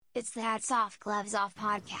It's the Hats Off, Gloves Off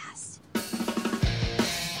podcast.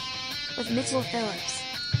 With Mitchell Phillips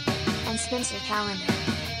and Spencer Calendar.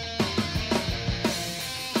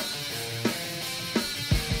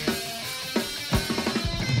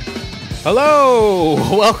 Hello!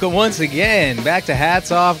 Welcome once again back to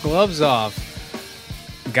Hats Off, Gloves Off.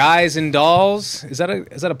 Guys and Dolls. Is that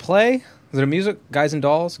a play? Is it a music? Guys and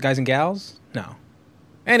Dolls? Guys and Gals? No.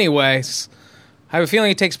 Anyways, I have a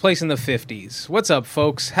feeling it takes place in the 50s. What's up,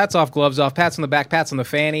 folks? Hats off, gloves off, pats on the back, pats on the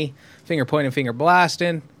fanny, finger pointing, finger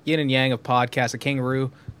blasting, yin and yang of podcast, a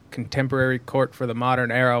kangaroo, contemporary court for the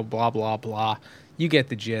modern era, blah, blah, blah. You get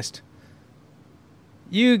the gist.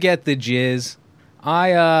 You get the jizz. I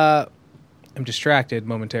am distracted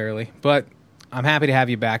momentarily, but I'm happy to have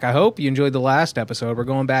you back. I hope you enjoyed the last episode. We're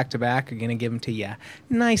going back to back. I'm going to give them to you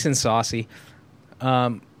nice and saucy.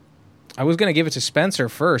 I was going to give it to Spencer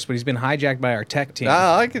first, but he's been hijacked by our tech team.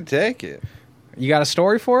 Nah, I can take it. You got a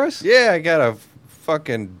story for us? Yeah, I got a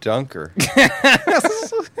fucking dunker.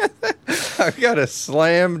 I got a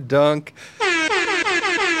slam dunk.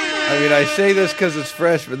 I mean, I say this because it's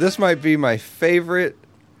fresh, but this might be my favorite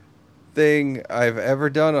thing I've ever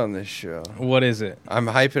done on this show. What is it? I'm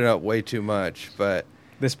hyping it up way too much, but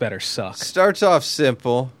This better suck. starts off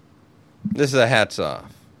simple. This is a hats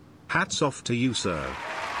off. Hats off to you, sir.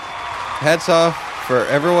 Hats off for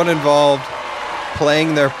everyone involved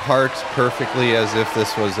playing their parts perfectly as if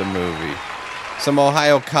this was a movie. Some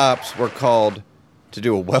Ohio cops were called to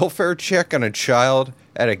do a welfare check on a child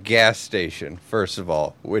at a gas station, first of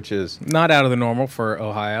all, which is... Not out of the normal for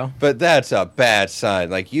Ohio. But that's a bad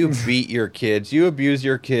sign. Like, you beat your kids, you abuse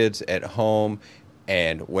your kids at home,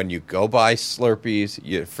 and when you go buy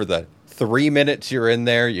Slurpees, for the 3 minutes you're in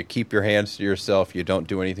there, you keep your hands to yourself, you don't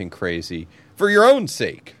do anything crazy, for your own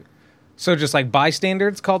sake. So just like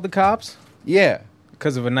bystanders called the cops? Yeah.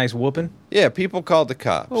 Because of a nice whooping? Yeah, people called the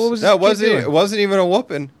cops. Well, what was No, this kid doing? it wasn't even a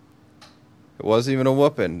whooping. It wasn't even a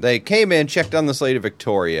whooping. They came in, checked on this lady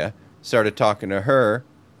Victoria, started talking to her,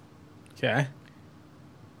 Okay.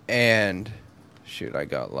 and... Shoot, I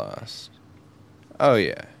got lost. Oh,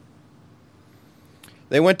 yeah.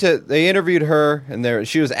 They interviewed her, and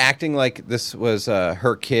she was acting like this was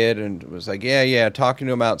her kid, and was like, yeah, talking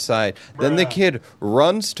to him outside. Then the kid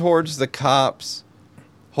runs towards the cops,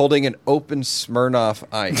 holding an open Smirnoff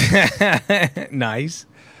Ice. Nice.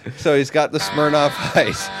 So he's got the Smirnoff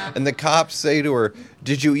Ice, and the cops say to her,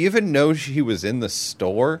 "Did you even know he was in the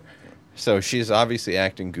store?" So she's obviously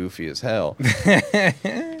acting goofy as hell.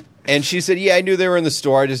 And she said, "Yeah, I knew they were in the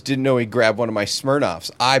store. I just didn't know he grabbed one of my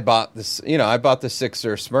Smirnoffs. I bought this, I bought the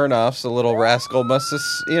Sixer Smirnoffs. The little rascal must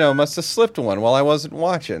have slipped one while I wasn't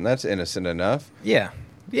watching. That's innocent enough." Yeah.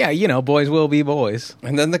 Yeah, boys will be boys.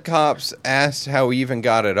 And then the cops asked how he even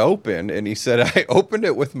got it open, and he said, "I opened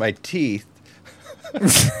it with my teeth."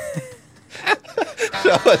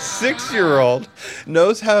 So a 6-year-old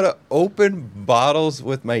knows how to open bottles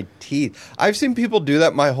with my teeth. I've seen people do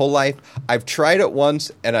that my whole life. I've tried it once,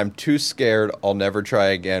 and I'm too scared. I'll never try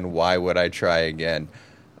again. Why would I try again?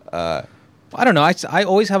 I don't know. I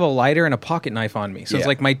always have a lighter and a pocket knife on me. So it's Yeah.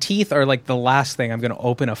 like my teeth are like the last thing I'm going to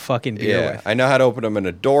open a fucking beer with. I know how to open them in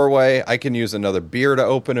a doorway. I can use another beer to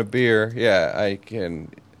open a beer. Yeah, I can.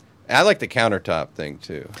 I like the countertop thing,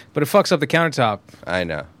 too. But it fucks up the countertop. I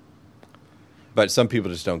know. But some people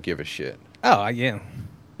just don't give a shit. Oh, yeah.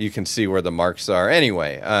 You can see where the marks are.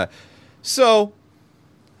 Anyway, so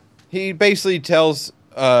he basically tells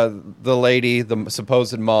the lady, the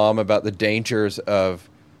supposed mom, about the dangers of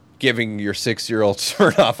giving your 6-year-old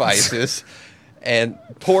Smirnoff Ices and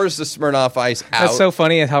pours the Smirnoff Ice out. That's so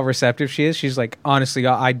funny how receptive she is. She's like, honestly,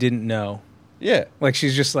 I didn't know. Yeah. Like,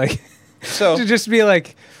 she's just like, So to just be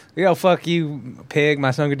like, fuck you, pig.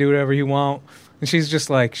 My son can do whatever he want. And she's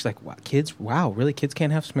like, wow, kids, really? Kids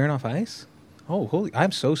can't have Smirnoff Ice? Oh, holy,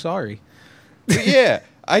 I'm so sorry. yeah,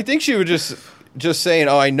 I think she was just saying,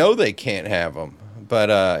 "Oh, I know they can't have them,"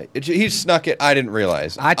 but he snuck it. I didn't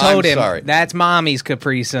realize. I told I'm him, sorry. That's mommy's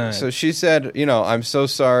Capri Sun. So she said, "I'm so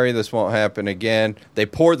sorry. This won't happen again." They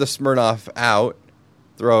pour the Smirnoff out,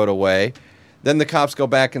 throw it away. Then the cops go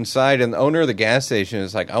back inside, and the owner of the gas station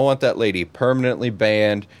is like, "I want that lady permanently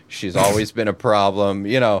banned. She's always been a problem."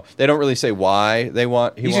 They don't really say why they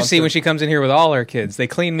want. You should see when she comes in here with all her kids. They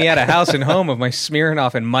clean me out of house and home of my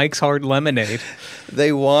Smirnoff and Mike's Hard Lemonade.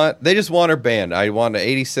 They just want her banned. I want to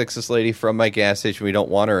 86 this lady from my gas station. We don't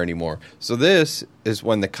want her anymore. So this is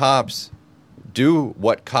when the cops do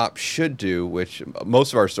what cops should do, which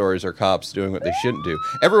most of our stories are cops doing what they shouldn't do.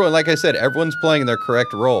 Everyone, like I said, everyone's playing their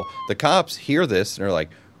correct role. The cops hear this and are like,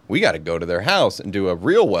 we got to go to their house and do a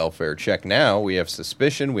real welfare check now. We have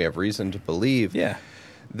suspicion. We have reason to believe. Yeah.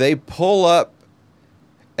 They pull up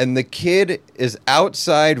and the kid is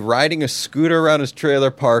outside riding a scooter around his trailer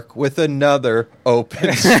park with another open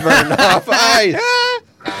Smirnoff Ice.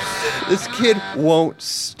 This kid won't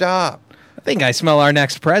stop. I think I smell our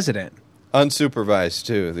next president. Unsupervised,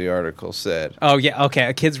 too, the article said. Oh, yeah, okay.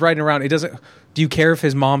 A kid's riding around. It doesn't... Do you care if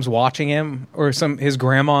his mom's watching him or his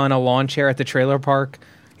grandma on a lawn chair at the trailer park?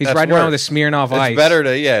 He's That's riding around worse. with a Smirnoff Ice. It's better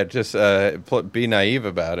to, just be naive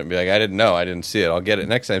about it and be like, I didn't know. I didn't see it. I'll get it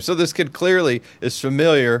next time. So this kid clearly is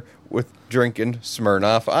familiar with drinking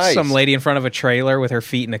Smirnoff Ice. Some lady in front of a trailer with her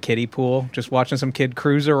feet in a kiddie pool, just watching some kid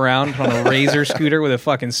cruise around on a razor scooter with a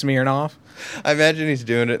fucking Smirnoff. I imagine he's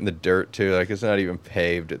doing it in the dirt, too. Like, it's not even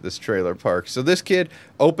paved at this trailer park. So this kid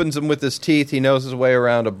opens them with his teeth. He knows his way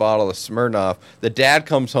around a bottle of Smirnoff. The dad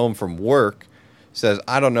comes home from work, says,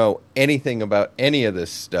 I don't know anything about any of this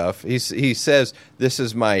stuff. He says, this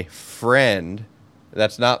is my friend.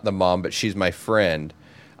 That's not the mom, but she's my friend.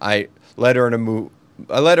 I let her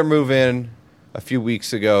move in a few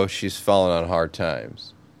weeks ago. She's fallen on hard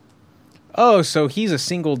times. Oh, so he's a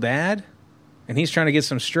single dad? And he's trying to get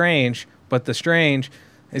some strange, but the strange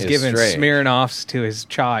is giving strange. Smirnoffs to his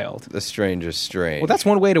child. The strange is strange. Well, that's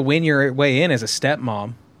one way to win your way in as a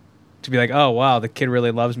stepmom. To be like, oh, wow, the kid really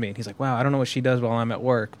loves me. And he's like, wow, I don't know what she does while I'm at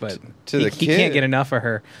work, but he can't get enough of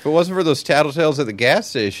her. If it wasn't for those tattletales at the gas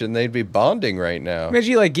station, they'd be bonding right now.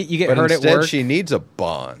 Imagine you get But hurt instead, at work. she needs a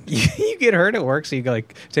bond. You get hurt at work, so you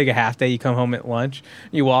like take a half day. You come home at lunch.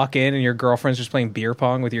 You walk in, and your girlfriend's just playing beer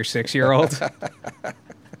pong with your 6-year-old.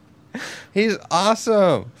 He's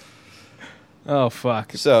awesome. Oh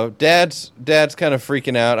fuck! So dad's kind of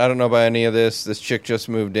freaking out. I don't know about any of this. This chick just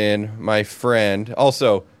moved in. My friend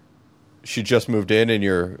also. She just moved in and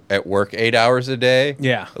you're at work 8 hours a day.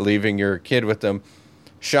 Yeah. Leaving your kid with them.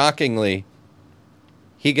 Shockingly,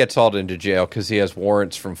 he gets hauled into jail because he has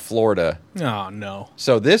warrants from Florida. Oh, no.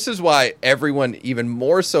 So this is why everyone even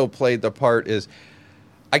more so played the part is...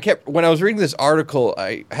 when I was reading this article,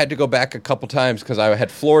 I had to go back a couple times because I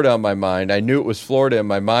had Florida on my mind. I knew it was Florida in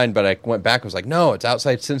my mind, but I went back and was like, no, it's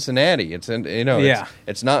outside Cincinnati. It's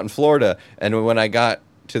not in Florida. And when I got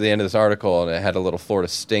to the end of this article and it had a little Florida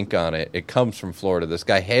stink on it, it comes from Florida. This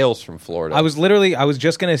guy hails from Florida. I was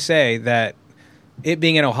just going to say that it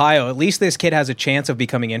being in Ohio, at least this kid has a chance of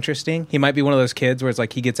becoming interesting. He might be one of those kids where it's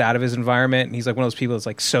like he gets out of his environment and he's like one of those people that's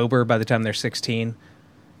like sober by the time they're 16.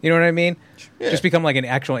 You know what I mean? Yeah. Just become like an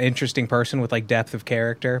actual interesting person with like depth of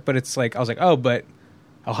character. But it's like, I was like, oh, but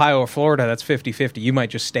Ohio or Florida, that's 50-50. You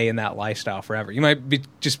might just stay in that lifestyle forever. You might be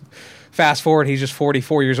just fast forward. He's just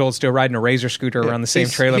 44 years old, still riding a razor scooter around the same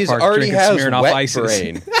trailer park, already drinking has Smirnoff wet Ices.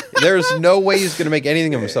 brain. There's no way he's going to make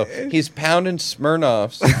anything of himself. He's pounding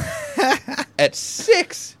Smirnoffs at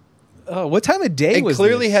 6. Oh, what time of day And was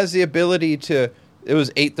clearly this? has the ability to... It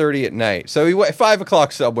was 8:30 at night. So he went 5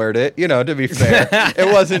 o'clock somewhere to be fair.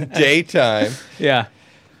 It wasn't daytime. Yeah.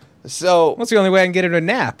 So What's the only way I can get into a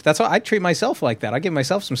nap? That's why I treat myself like that. I give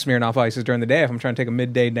myself some Smirnoff Ices during the day if I'm trying to take a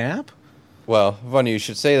midday nap. Well, funny you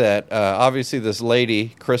should say that. Obviously, this lady,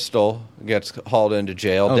 Crystal, gets hauled into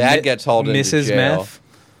jail. Oh, Dad gets hauled into Mrs. jail. Meth?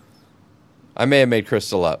 I may have made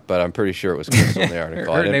Crystal up, but I'm pretty sure it was Crystal in the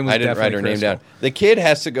article. Her name was I didn't write her definitely name down. Crystal. The kid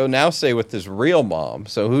has to go now stay with his real mom,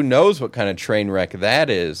 so who knows what kind of train wreck that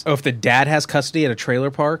is. Oh, if the dad has custody at a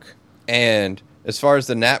trailer park? And as far as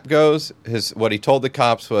the nap goes, what he told the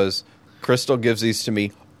cops was, Crystal gives these to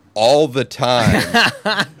me all the time.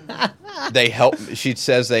 She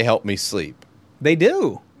says they help me sleep. They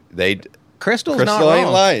do. Crystal's not Crystal ain't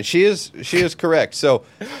wrong. lying. She is correct. So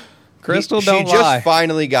Crystal she don't just lie.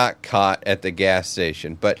 finally got caught at the gas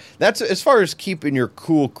station. But that's as far as keeping your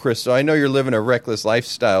cool, Crystal. I know you're living a reckless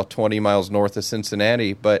lifestyle 20 miles north of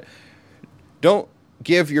Cincinnati, but don't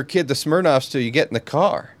give your kid the Smirnoffs till you get in the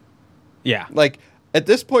car. Yeah. Like, at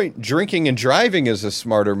this point, drinking and driving is a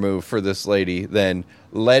smarter move for this lady than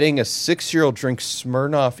letting a 6-year-old drink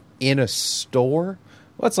Smirnoff in a store.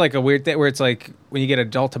 Well, it's like a weird thing where it's like when you get an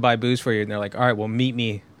adult to buy booze for you and they're like, all right, well, meet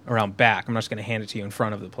me around back. I'm not just going to hand it to you in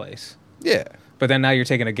front of the place. Yeah. But then now you're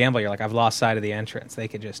taking a gamble. You're like, I've lost sight of the entrance. They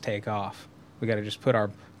could just take off. We got to just put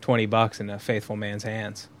our $20 in a faithful man's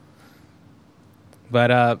hands.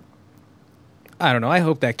 But I don't know. I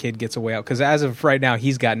hope that kid gets away out because as of right now,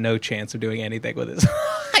 he's got no chance of doing anything with his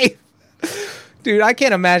life. Dude, I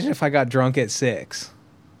can't imagine if I got drunk at 6.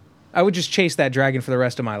 I would just chase that dragon for the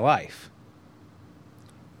rest of my life.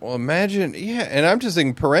 Well, imagine, yeah, and I'm just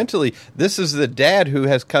thinking parentally, this is the dad who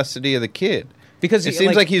has custody of the kid. Because it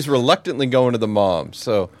seems like he's reluctantly going to the mom,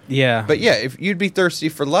 so... Yeah. But yeah, if you'd be thirsty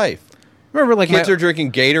for life. Remember, like Kids are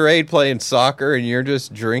drinking Gatorade, playing soccer, and you're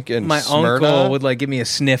just drinking my Smirnoff? uncle would like give me a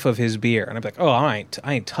sniff of his beer, and I'd be like, "Oh, I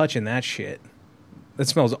ain't touching that shit. That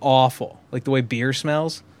smells awful. Like the way beer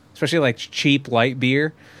smells. especially like cheap light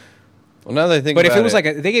beer. Well, now that I think But if about it was like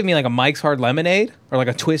they gave me like a Mike's Hard Lemonade or like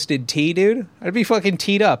a Twisted Tea, dude, I'd be fucking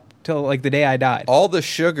teed up till like the day I died. all the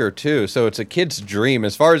sugar too, so it's a kid's dream.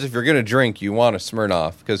 As far as if you're going to drink, you want a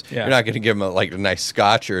Smirnoff because Yeah. you're not going to give them like a nice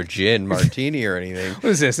Scotch or a gin martini or anything. What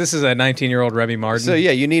is this? This is a 19-year-old Remy Martin. So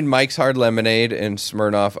yeah, you need Mike's Hard Lemonade and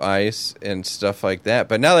Smirnoff Ice and stuff like that.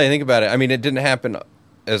 But now that I think about it, I mean, it didn't happen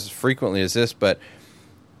as frequently as this, but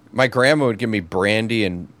my grandma would give me brandy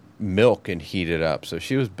and milk and heat it up, so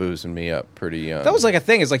she was boozing me up pretty young. That was like a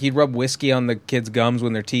thing. It's like you'd rub whiskey on the kids' gums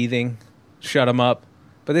when they're teething, shut them up.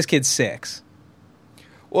 But this kid's 6.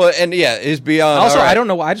 well, and yeah, it's beyond. Also, all right, I don't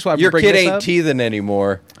know why. I just want to your bring kid this ain't up. teething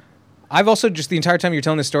anymore. I've also just the entire time you're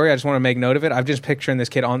telling this story, I just want to make note of it. I'm just picturing this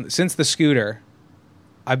kid on since the scooter.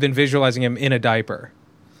 I've been visualizing him in a diaper.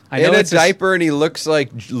 I In a it's diaper, and he looks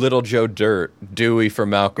like little Joe Dirt, Dewey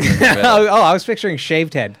from Malcolm in the Middle. oh, I was picturing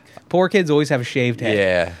shaved head. Poor kids always have a shaved head.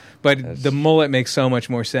 Yeah. But the mullet makes so much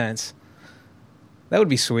more sense. That would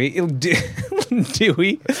be sweet.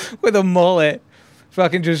 Dewey with a mullet,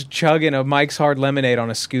 fucking just chugging a Mike's Hard Lemonade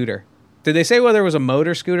on a scooter. Did they say whether it was a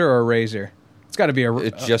motor scooter or a Razor? It's got to be a.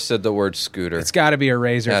 It just said the word scooter. It's got to be a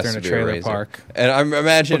Razor if Has they're in to a be trailer Razor. park. And I'm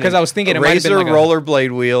imagining Because I was thinking it might have been Razor like a-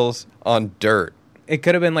 rollerblade wheels on dirt. It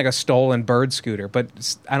could have been like a stolen bird scooter,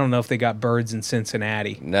 but I don't know if they got birds in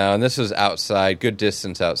Cincinnati. No, and this was outside, good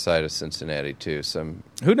distance outside of Cincinnati too. Some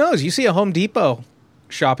Who knows? You see a Home Depot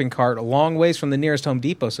shopping cart a long ways from the nearest Home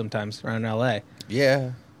Depot sometimes around L.A.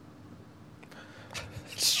 yeah,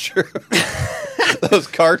 it's true. Those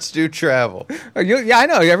carts do travel. Yeah, I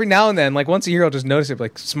know. Every now and then, like once a year, I'll just notice it.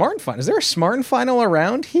 Like Smart and Final. Is there a Smart and Final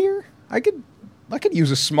around here? I could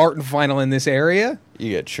use a Smart and Final in this area.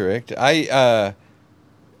 You get tricked.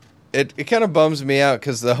 It kind of bums me out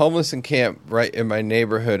because the homeless camp right in my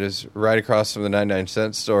neighborhood is right across from the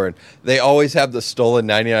 99-cent store, and they always have the stolen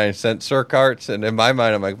 99-cent store carts. And in my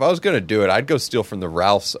mind, I'm like, if I was going to do it, I'd go steal from the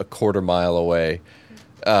Ralph's a quarter mile away.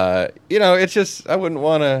 It's just I wouldn't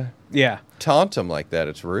want to Yeah. taunt them like that.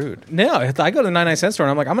 It's rude. No, I go to the 99-cent store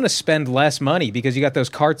and I'm like, I'm going to spend less money because you got those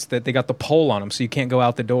carts that they got the pole on them, so you can't go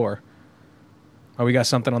out the door. Oh, we got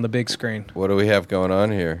something on the big screen. What do we have going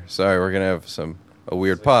on here? Sorry, we're gonna have a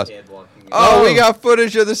weird pause. Oh, we got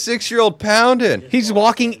footage of the 6-year-old pounding. He's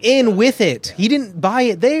walking in with it. He didn't buy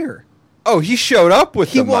it there. Oh, he showed up with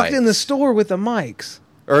He the walked mics. in the store with the mics.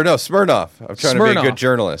 Or no, Smirnoff. I'm trying to be a Smirnoff. good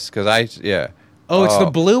journalist because Oh, it's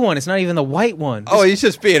the blue one. It's not even the white one. Oh, he's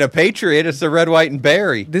just being a patriot. It's the red, white, and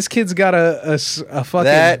berry. This kid's got a fucking...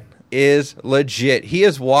 That is legit. He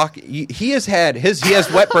is He has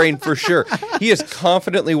wet brain for sure. He is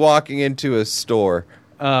confidently walking into a store.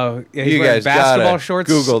 Yeah, he's You wearing guys basketball gotta shorts,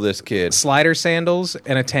 Google this kid. slider sandals,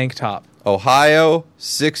 and a tank top. Ohio,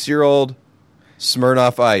 6-year-old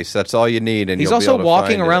Smirnoff Ice. That's all you need. And He's you'll be also able to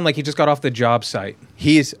walking find around it. like he just got off the job site.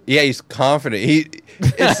 He's confident.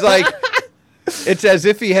 It's like it's as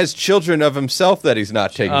if he has children of himself that he's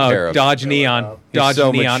not taking care of. Dodge Neon. He's Dodge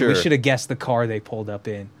so Neon. We mature. should have guessed the car they pulled up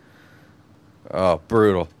in. Oh,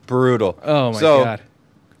 brutal. Oh, my so, God.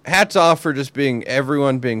 Hats off for just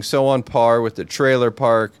everyone being so on par with the trailer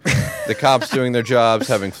park, the cops doing their jobs,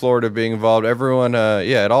 having Florida being involved. Everyone,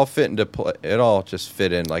 it all fit into play. It all just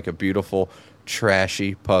fit in like a beautiful,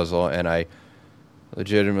 trashy puzzle. And I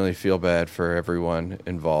legitimately feel bad for everyone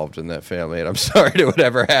involved in that family. And I'm sorry to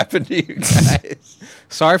whatever happened to you guys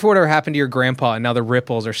Sorry for whatever happened to your grandpa, and now the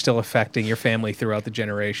ripples are still affecting your family throughout the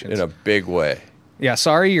generations. in a big way. Yeah,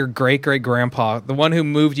 sorry your great-great-grandpa, the one who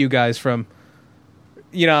moved you guys from,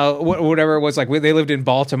 whatever it was, like they lived in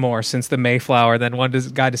Baltimore since the Mayflower, then one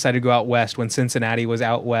guy decided to go out west when Cincinnati was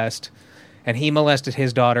out west, and he molested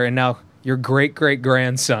his daughter, and now your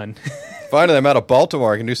great-great-grandson. Finally, I'm out of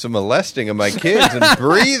Baltimore. I can do some molesting of my kids and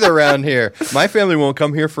breathe around here. My family won't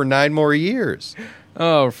come here for 9 more years.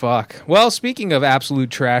 Oh, fuck. Well, speaking of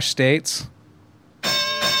absolute trash states,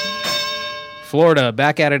 Florida,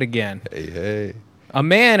 back at it again. Hey. A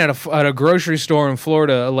man at a grocery store in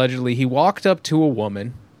Florida, allegedly, he walked up to a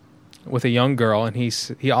woman with a young girl, and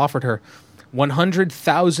he offered her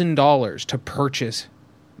 $100,000 to purchase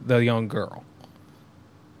the young girl.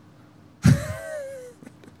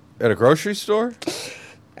 At a grocery store?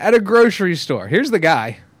 At a grocery store. Here's the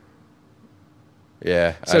guy.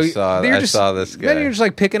 Yeah, So I saw this guy. Then you're just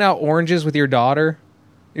like picking out oranges with your daughter.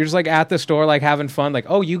 You're just like at the store, like having fun, like,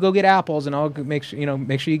 oh, you go get apples, and I'll make sure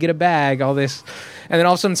you get a bag, all this, and then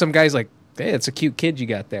all of a sudden, some guy's like, hey, it's a cute kid you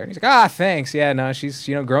got there. And he's like, thanks, yeah, no, she's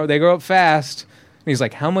they grow up fast. And he's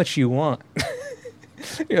like, how much you want?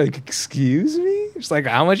 You're like, excuse me? It's like,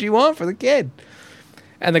 how much you want for the kid?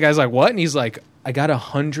 And the guy's like, what? And he's like, I got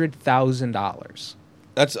 $100,000.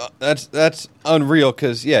 That's unreal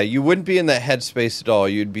because, yeah, you wouldn't be in that headspace at all.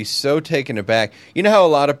 You'd be so taken aback. You know how a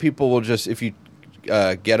lot of people will just, if you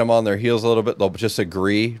get them on their heels a little bit, they'll just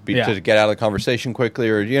agree to get out of the conversation quickly,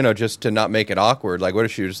 or, just to not make it awkward. Like, what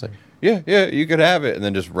if she was just like, yeah, you could have it, and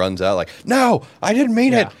then just runs out like, no, I didn't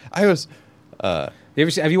mean it. I was... have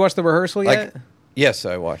you watched The Rehearsal yet? Yes,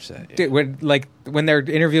 I watched that. Yeah. Dude, when they're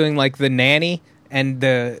interviewing like the nanny,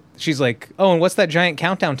 and she's like, oh, and what's that giant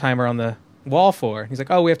countdown timer on the wall for? He's like,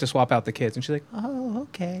 oh, we have to swap out the kids. And she's like, oh,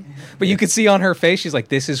 okay. But you could see on her face, she's like,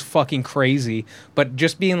 this is fucking crazy. But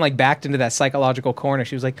just being like backed into that psychological corner,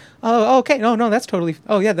 she was like, oh, okay, no, that's totally,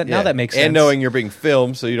 now that makes sense. And knowing you're being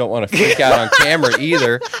filmed, so you don't want to freak out on camera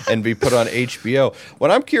either and be put on HBO.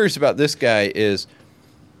 What I'm curious about this guy is,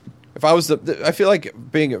 if I was I feel like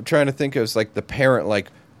trying to think as like the parent, like,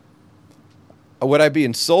 would I be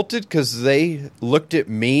insulted because they looked at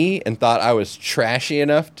me and thought I was trashy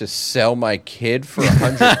enough to sell my kid for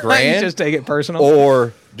 $100,000? Just take it personal.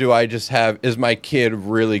 Or do I just is my kid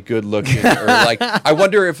really good looking? Or like, I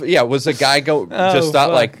wonder if, was the guy thought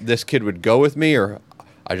like this kid would go with me, or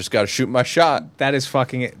I just got to shoot my shot. That is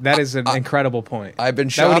an incredible point. I've been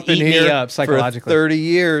shopping here me up psychologically for 30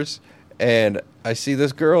 years, and I see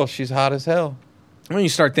this girl. She's hot as hell. When you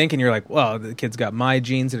start thinking, you're like, well, the kid's got my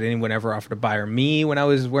genes. Did anyone ever offer to buy her me when I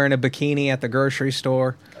was wearing a bikini at the grocery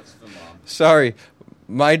store? That's the mom. Sorry.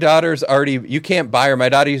 My daughter's you can't buy her. My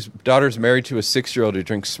daughter's married to a 6-year-old who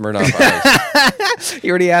drinks Smirnoff Ice. He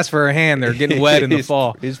already asked for her hand. They're getting wet in the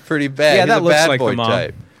fall. He's pretty bad. Yeah, he's that a looks bad like boy the mom.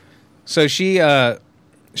 type. So she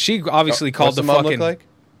obviously called What's the mom fucking... look like?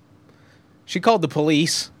 She called the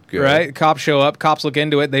police, Good. right? Cops show up. Cops look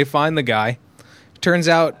into it. They find the guy. Turns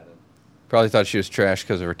out Probably thought she was trash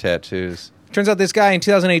because of her tattoos. this guy in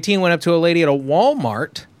 2018 went up to a lady at a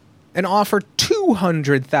Walmart and offered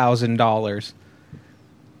 $200,000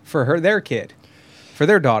 for their kid, for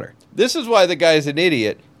their daughter. This is why the guy's an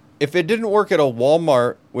idiot. If it didn't work at a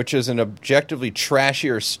Walmart, which is an objectively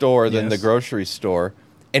trashier store than the grocery store,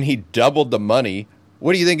 and he doubled the money,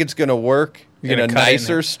 what do you think it's going to work in a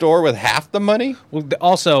nicer store with half the money? Well,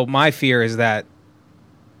 also, my fear is that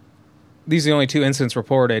these are the only 2 incidents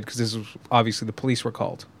reported, because this is obviously the police were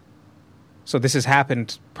called. So this has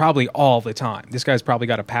happened probably all the time. This guy's probably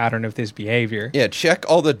got a pattern of this behavior. Yeah, check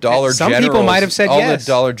all the Dollar Some Generals. people might have said all yes.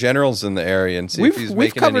 the Dollar Generals in the area and see if he's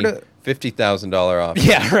making any $50,000 off.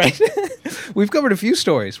 Yeah, right. We've covered a few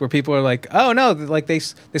stories where people are like, oh, no, like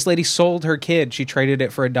this lady sold her kid. She traded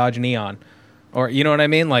it for a Dodge Neon. Or, you know what I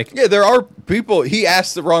mean? Like, yeah, there are people. He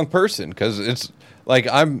asked the wrong person, because it's like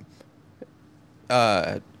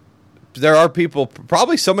there are people,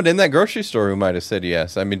 probably someone in that grocery store who might have said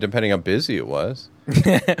yes. I mean, depending how busy it was.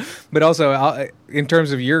 But also, in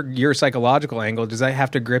terms of your psychological angle, does that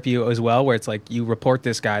have to grip you as well? Where it's like you report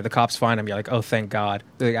this guy, the cops find him, you're like, oh, thank God.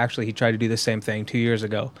 Like, actually, he tried to do the same thing 2 years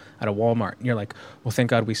ago at a Walmart. And you're like, well, thank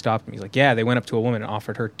God we stopped him. He's like, yeah, they went up to a woman and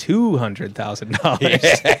offered her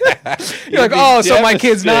 $200,000. You're like, oh, so my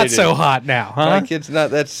kid's not so hot now, huh? My kid's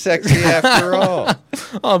not that sexy after all.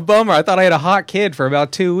 Oh, bummer. I thought I had a hot kid for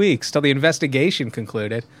about 2 weeks till the investigation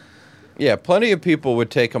concluded. Yeah, plenty of people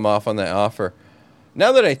would take him off on that offer.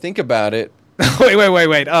 Now that I think about it...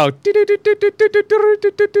 Wait. Oh.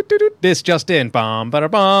 This just in. Bum,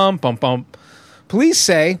 bum, bum, bum. Police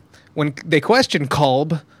say when they questioned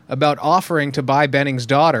Kolb about offering to buy Benning's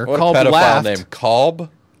daughter, What Kolb a pedophile laughed. name. Kolb?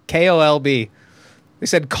 Kolb. They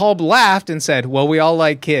said Kolb laughed and said, well, we all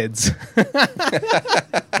like kids.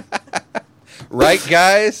 Right,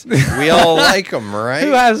 guys? We all like them, right?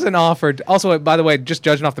 Who hasn't offered? Also, by the way, just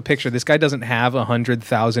judging off the picture, this guy doesn't have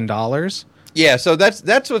 $100,000. Yeah, so that's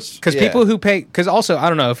what's... Because people who pay... Because also, I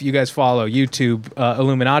don't know if you guys follow YouTube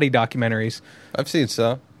Illuminati documentaries. I've seen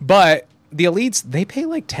some. But the elites, they pay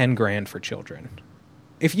like 10 grand for children.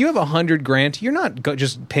 If you have $100,000, you're not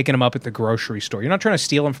just picking them up at the grocery store. You're not trying to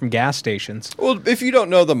steal them from gas stations. Well, if you don't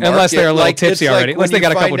know the market... Unless they're a little like, tipsy it's already. like Unless they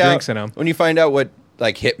got a couple find out- drinks in them. When you find out what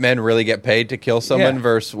like hitmen really get paid to kill someone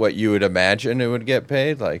versus what you would imagine it would get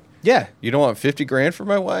paid, like... Yeah. You don't want 50 grand for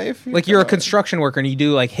my wife? Like you're a construction worker and you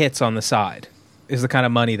do like hits on the side is the kind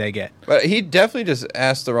of money they get. But he definitely just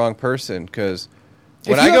asked the wrong person, because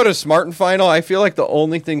when I go to Smart and Final, I feel like the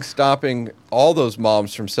only thing stopping all those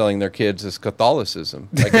moms from selling their kids is Catholicism.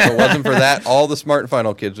 Like if it wasn't for that, all the Smart and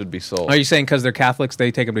Final kids would be sold. Are you saying because they're Catholics,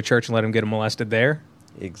 they take them to church and let them get them molested there?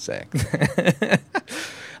 Exactly.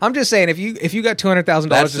 I'm just saying, if you got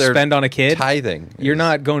 $200,000 to spend on a kid, tithing. You're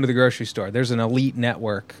not going to the grocery store. There's an elite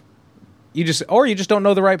network. You just don't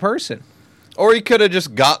know the right person. Or he could have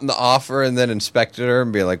just gotten the offer and then inspected her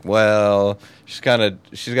and be like, well, she's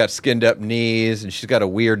got skinned up knees and she's got a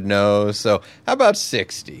weird nose. So how about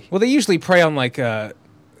 60? Well, they usually prey on like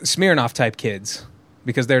Smirnoff type kids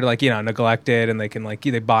because they're like, neglected and they can like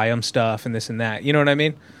they buy them stuff and this and that. You know what I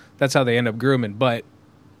mean? That's how they end up grooming. But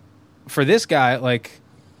for this guy, like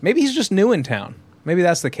maybe he's just new in town. Maybe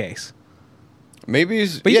that's the case. Maybe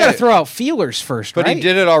he's. But you got to throw out feelers first, but right? he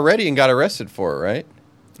did it already and got arrested for it, right?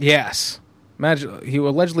 Yes. Imagine he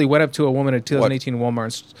allegedly went up to a woman at 2018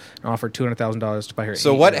 Walmart and offered $200,000 to buy her.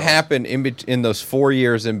 So what happened in those 4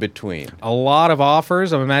 years in between? A lot of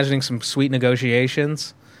offers. I'm imagining some sweet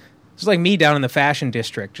negotiations. It's like me down in the fashion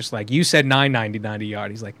district, just like you said, $9.99 a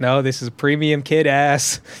yard. He's like, no, this is premium kid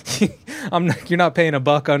ass. You're not paying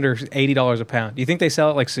 $1 under $80 a pound. Do you think they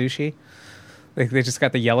sell it like sushi? They just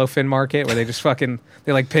got the yellowfin market where they just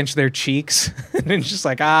they like pinch their cheeks and it's just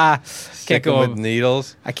like Stick them with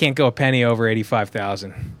needles. I can't go a penny over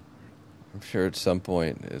 85,000. I'm sure at some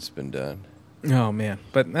point it's been done. Oh man!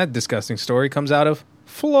 But that disgusting story comes out of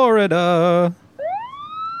Florida.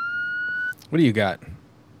 What do you got?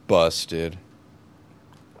 Busted.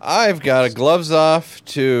 I've got a gloves off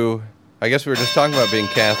to. I guess we were just talking about being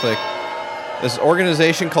Catholic. This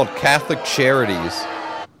organization called Catholic Charities.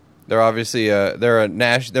 They're obviously they're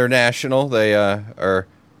national. They are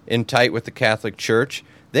in tight with the Catholic Church.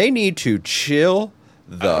 They need to chill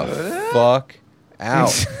the fuck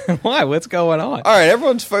out. Why? What's going on? All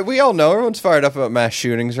right, we all know everyone's fired up about mass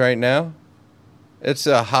shootings right now. It's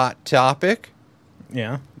a hot topic.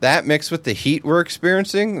 Yeah. That mixed with the heat we're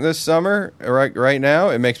experiencing this summer right now,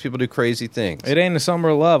 it makes people do crazy things. It ain't a summer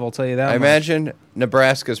of love, I'll tell you that I much. imagine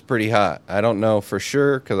Nebraska's pretty hot. I don't know for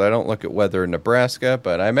sure because I don't look at weather in Nebraska,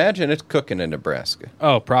 but I imagine it's cooking in Nebraska.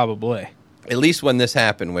 Oh, probably. At least when this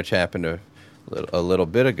happened, which happened a little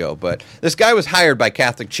bit ago. But this guy was hired by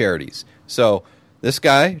Catholic Charities. So this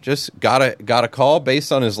guy just got a call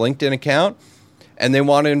based on his LinkedIn account, and they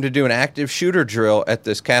wanted him to do an active shooter drill at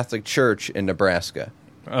this Catholic church in Nebraska.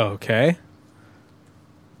 Okay.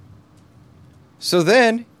 So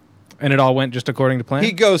then... And it all went just according to plan?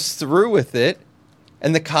 He goes through with it,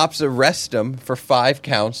 and the cops arrest him for 5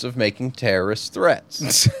 counts of making terrorist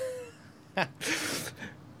threats.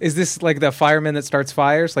 Is this like the fireman that starts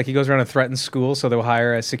fires? Like he goes around and threatens schools, so they'll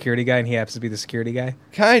hire a security guy, and he happens to be the security guy?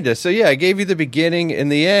 Kinda. So yeah, I gave you the beginning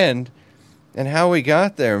and the end, and how we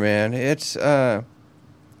got there, man. It's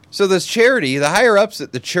so this charity, the higher ups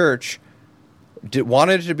at the church,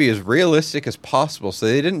 wanted it to be as realistic as possible, so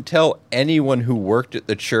they didn't tell anyone who worked at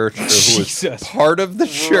the church or who was part of the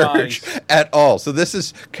church at all. So this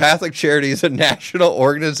is Catholic Charities, a national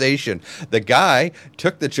organization. The guy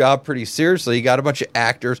took the job pretty seriously. He got a bunch of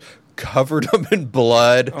actors, covered them in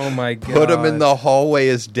blood, oh my god, put them in the hallway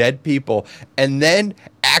as dead people, and then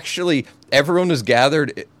actually everyone was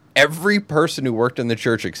gathered. Every person who worked in the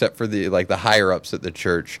church, except for the higher ups at the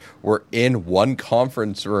church, were in one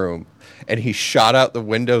conference room, and he shot out the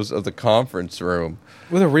windows of the conference room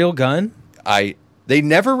with a real gun. They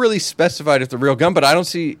never really specified if the real gun, but I don't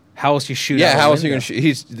see how else you shoot. Yeah, how else you going to shoot?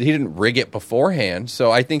 He didn't rig it beforehand,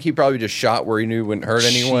 so I think he probably just shot where he knew it wouldn't hurt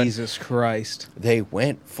anyone. Jesus Christ! They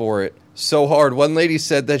went for it so hard. One lady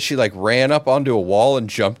said that she ran up onto a wall and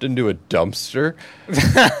jumped into a dumpster.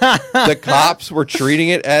 The cops were treating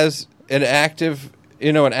it as an active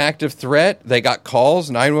threat. They got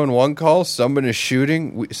calls, 911 calls. Someone is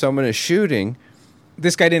shooting.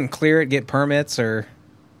 This guy didn't clear it, get permits, or.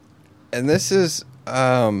 And this is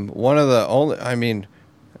one of the only. I mean,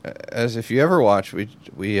 as if you ever watch, we.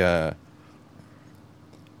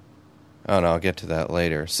 Oh no, I'll get to that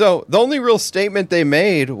later. So the only real statement they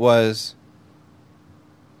made was,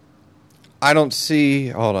 I don't see.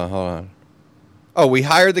 Hold on. Oh, we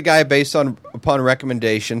hired the guy upon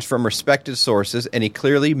recommendations from respected sources, and he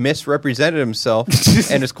clearly misrepresented himself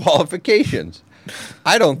and his qualifications.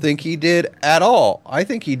 I don't think he did at all. I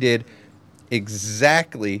think he did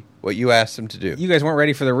exactly what you asked him to do. You guys weren't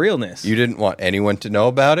ready for the realness. You didn't want anyone to know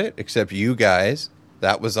about it except you guys.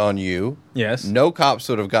 That was on you. Yes. No cops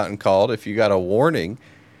would have gotten called if you got a warning.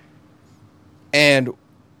 And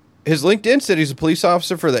his LinkedIn said he's a police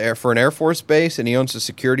officer for an Air Force base, and he owns a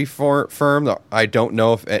security firm. I don't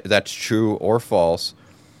know if that's true or false.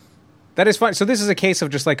 That is fine. So this is a case of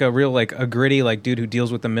just a real a gritty dude who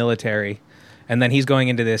deals with the military, and then he's going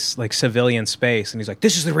into this civilian space, and he's like,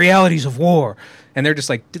 "This is the realities of war," and they're just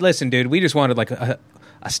like, "Listen, dude, we just wanted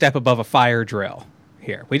a step above a fire drill."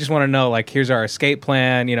 Here, we just want to know, here's our escape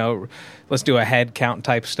plan, let's do a head count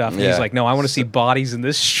type stuff. And he's like, no, I want to see bodies in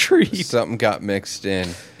this street. Something got mixed in.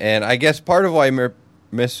 And I guess part of why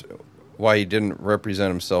he didn't represent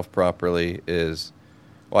himself properly is,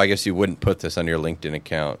 well, I guess you wouldn't put this on your LinkedIn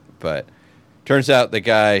account, but turns out the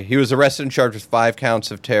guy, he was arrested and charged with 5 counts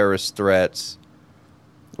of terrorist threats,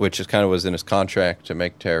 which is kind of was in his contract to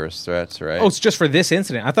make terrorist threats, right? Oh, it's just for this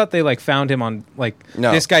incident. I thought they like found him on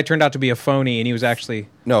No. This guy turned out to be a phony, and he was actually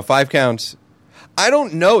No, 5 counts. I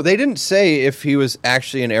don't know. They didn't say if he was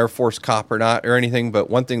actually an Air Force cop or not or anything, but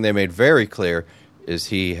one thing they made very clear is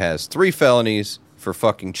he has 3 felonies for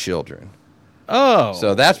fucking children. oh.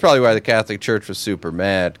 So that's probably why the Catholic Church was super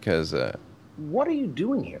mad, because... What are you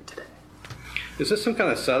doing here today? Is this some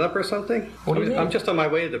kind of setup or something? What do you mean? I'm just on my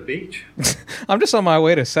way to the beach. I'm just on my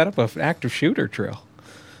way to set up an active shooter drill.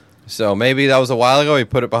 So maybe that was a while ago. He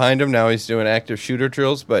put it behind him. Now he's doing active shooter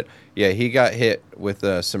drills. But yeah, he got hit with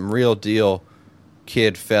some real deal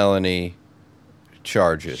kid felony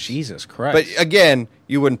charges. Jesus Christ! But again,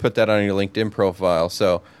 you wouldn't put that on your LinkedIn profile.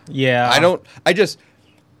 So yeah,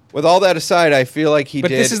 with all that aside, I feel like he But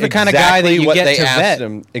did this is the kind of guy that you what get they to asked vet.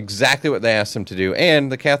 him, exactly what they asked him to do.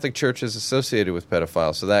 And the Catholic Church is associated with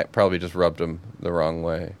pedophiles, so that probably just rubbed him the wrong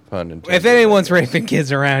way. Pun intended. If anyone's raping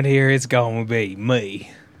kids around here, it's going to be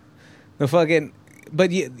me. The fucking,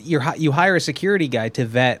 but you hire a security guy to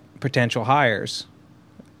vet potential hires.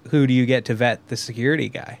 Who do you get to vet the security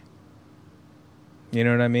guy? You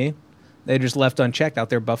know what I mean? They just left unchecked out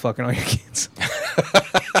there butt fucking all your kids.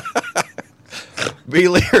 Be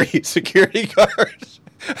leery, security guards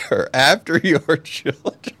are after your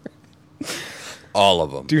children. All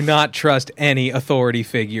of them. Do not trust any authority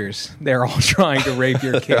figures. They're all trying to rape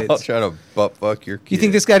your They're all kids. trying to butt fuck your kids. You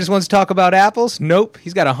think this guy just wants to talk about apples? Nope.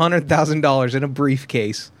 He's got $100,000 in a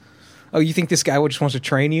briefcase. Oh, you think this guy just wants to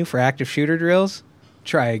train you for active shooter drills?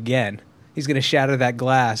 Try again. He's going to shatter that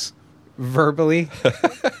glass verbally.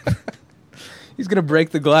 He's going to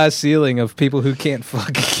break the glass ceiling of people who can't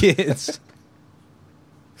fuck kids.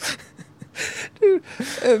 Dude,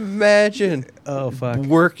 imagine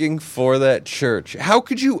working for that church. How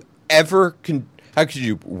could you ever... how could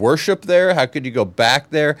you worship there? How could you go back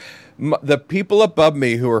there? The people above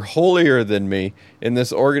me who are holier than me in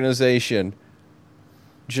this organization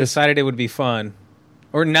Decided it would be fun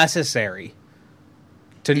or necessary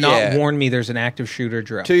to not warn me there's an active shooter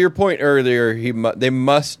drill. To your point earlier, they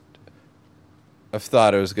must have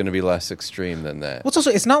thought it was going to be less extreme than that. Well,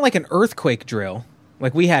 it's not like an earthquake drill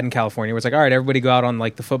like we had in California, where it's like, all right, everybody go out on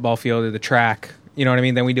like the football field or the track. You know what I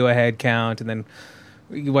mean? Then we do a head count, and then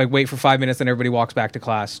we like wait for 5 minutes, then everybody walks back to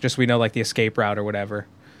class. Just so we know like the escape route or whatever.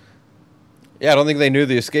 Yeah, I don't think they knew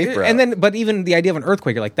the escape route. And then, but even the idea of an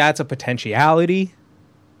earthquake, you're like, that's a potentiality.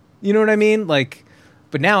 You know what I mean? Like,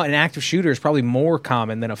 but now an active shooter is probably more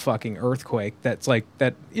common than a fucking earthquake. That's like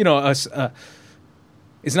that. You know, it's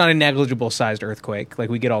not a negligible sized earthquake like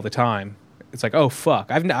we get all the time. It's like, oh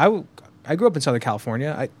fuck, I grew up in Southern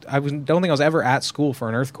California. Don't think I was ever at school for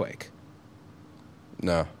an earthquake.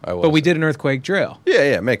 No, I wasn't. But we did an earthquake drill. Yeah,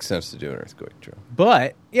 it makes sense to do an earthquake drill.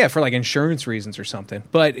 But yeah, for like insurance reasons or something.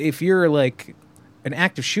 But if you're like an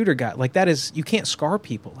active shooter guy, like that is, you can't scar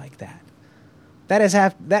people like that.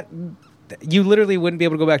 You literally wouldn't be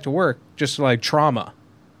able to go back to work just like trauma.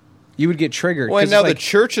 You would get triggered. Well, 'cause now it's the like,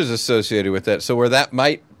 church is associated with that, so where that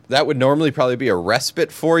would normally probably be a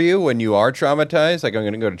respite for you when you are traumatized. Like, I'm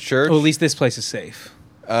going to go to church. oh, at least this place is safe.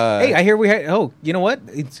 Hey, I hear you know what?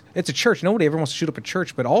 It's a church. Nobody ever wants to shoot up a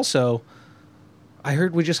church, but also, I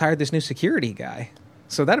heard we just hired this new security guy.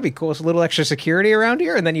 So that'd be cool. It's a little extra security around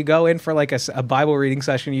here, and then you go in for like a Bible reading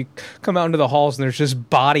session. You come out into the halls, and there's just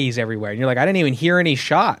bodies everywhere, and you're like, I didn't even hear any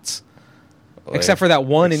shots, except for that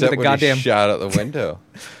one into the when goddamn he shot out the window.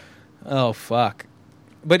 Oh fuck!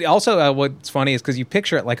 But also, what's funny is because you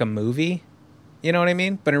picture it like a movie, you know what I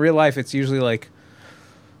mean? But in real life, it's usually like,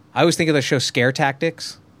 I always think of the show Scare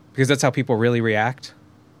Tactics because that's how people really react.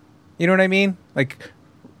 You know what I mean? Like,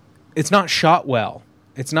 it's not shot well.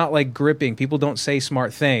 It's not like gripping. People don't say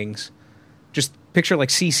smart things. Just picture like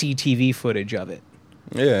CCTV footage of it.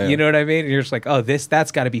 Yeah. You know what I mean? And you're just like, oh,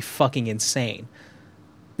 that's got to be fucking insane.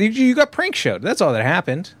 You got prank showed. That's all that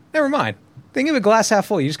happened. Never mind. Think of a glass half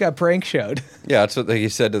full. You just got prank showed. Yeah, that's what he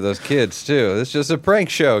said to those kids, too. It's just a prank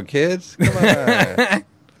show, kids. Come on.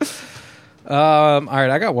 All right,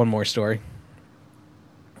 I got one more story.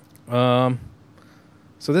 So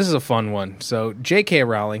this is a fun one. So J.K.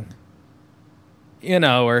 Rowling, you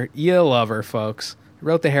know her, you love her, folks.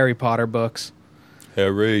 Wrote the Harry Potter books.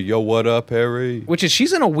 Harry, yo, what up, Harry? Which is,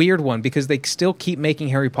 she's in a weird one because they still keep making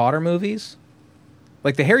Harry Potter movies.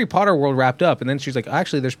 Like, the Harry Potter world wrapped up, and then she's like,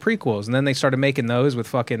 actually, there's prequels. And then they started making those with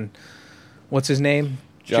fucking, what's his name?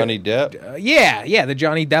 Johnny Depp? Yeah, the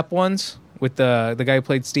Johnny Depp ones with the guy who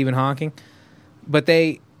played Stephen Hawking. But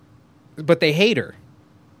they hate her.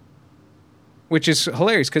 Which is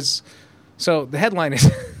hilarious, because, so the headline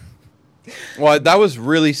is... Well, that was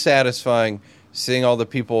really satisfying seeing all the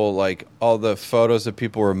people, like all the photos of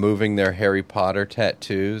people removing their Harry Potter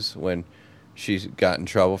tattoos when she got in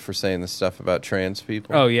trouble for saying the stuff about trans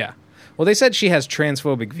people. Oh yeah. Well, they said she has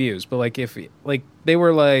transphobic views, but like if like they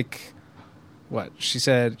were like what she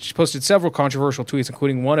said, she posted several controversial tweets,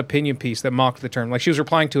 including one opinion piece that mocked the term. Like she was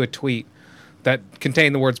replying to a tweet that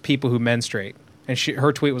contained the words "people who menstruate," and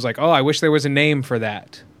her tweet was like, "Oh, I wish there was a name for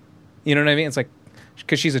that." You know what I mean? It's like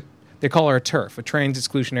because they call her a TERF, a trans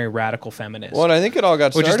exclusionary radical feminist. Well, and I think it all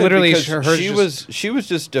got Which started is literally because she was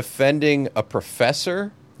just defending a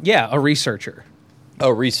professor. Yeah, a researcher. Oh,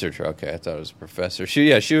 researcher. Okay, I thought it was a professor. She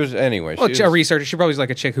was anyway. Well, a researcher. She probably was like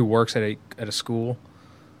a chick who works at a school.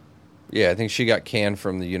 Yeah, I think she got canned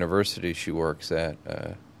from the university she works at,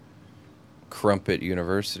 Crumpet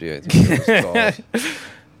University. I think it was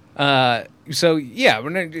called. So yeah,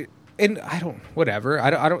 and I don't. Whatever. I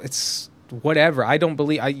don't. It's whatever. I don't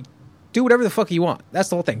believe. I do whatever the fuck you want. That's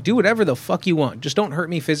the whole thing. Do whatever the fuck you want. Just don't hurt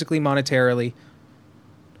me physically, monetarily.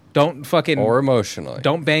 Don't fucking... Or emotionally.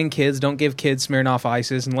 Don't bang kids. Don't give kids Smirnoff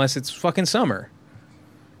Ices unless it's fucking summer.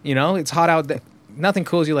 You know? It's hot out. Nothing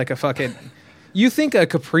cools you like a fucking... You think a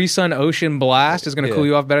Capri Sun Ocean Blast is going to cool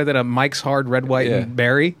you off better than a Mike's Hard Red, White, and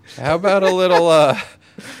Berry? How about a little...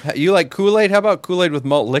 you like Kool-Aid? How about Kool-Aid with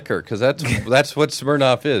malt liquor? Because that's what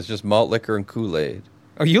Smirnoff is. Just malt liquor and Kool-Aid.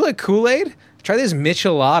 Oh, you like Kool-Aid? Try this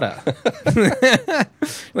Michelada.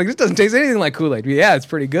 Like, this doesn't taste anything like Kool-Aid. Yeah, it's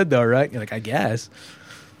pretty good, though, right? You're like, I guess.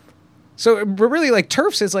 So, but really, like,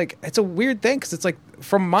 TERFs is like, it's a weird thing because it's like,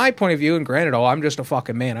 from my point of view, and granted, I'm just a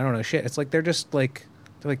fucking man. I don't know shit. It's like, they're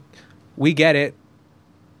like, we get it.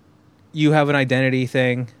 You have an identity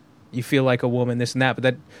thing. You feel like a woman, this and that. But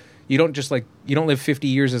that, you don't just like, you don't live 50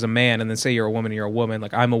 years as a man and then say you're a woman and you're a woman.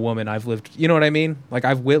 Like, I'm a woman. I've lived, you know what I mean? Like,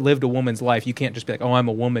 I've lived a woman's life. You can't just be like, oh, I'm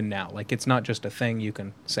a woman now. Like, it's not just a thing you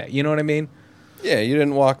can say. You know what I mean? Yeah, you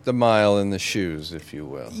didn't walk the mile in the shoes, if you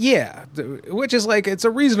will. Yeah, which is like, it's a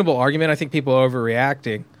reasonable argument. I think people are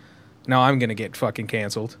overreacting. Now I'm going to get fucking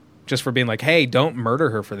canceled just for being like, hey, don't murder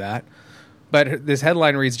her for that. But this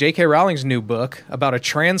headline reads, J.K. Rowling's new book about a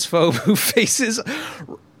transphobe who faces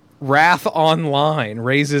wrath online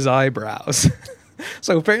raises eyebrows.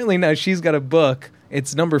 So apparently now she's got a book.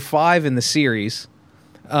 It's number 5 in the series.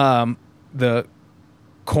 The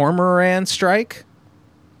Cormoran Strike.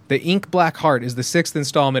 The Ink Black Heart is the 6th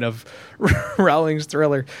installment of Rowling's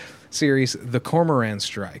thriller series, The Cormoran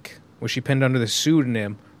Strike, which she penned under the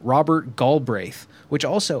pseudonym Robert Galbraith, which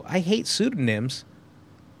also, I hate pseudonyms.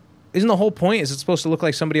 Isn't the whole point, is it supposed to look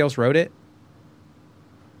like somebody else wrote it?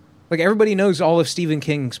 Like, everybody knows all of Stephen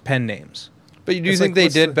King's pen names. But do you think they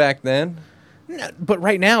did back then? No, but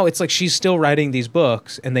right now, it's like she's still writing these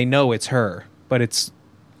books, and they know it's her, but it's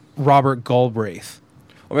Robert Galbraith.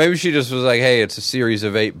 Or maybe she just was like, hey, it's a series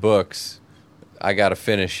of 8 books. I got to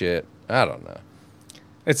finish it. I don't know.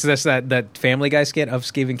 It's just that Family Guy skit of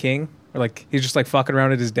Stephen King. Where like he's just like fucking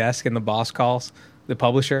around at his desk and the boss calls. The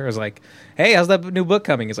publisher is like, hey, how's that new book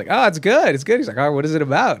coming? He's like, oh, it's good. It's good. He's like, oh, what is it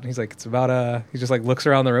about? And he's like, it's about he just like looks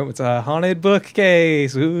around the room. It's a haunted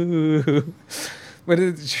bookcase. Ooh.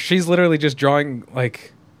 But she's literally just drawing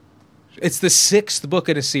like, it's the 6th book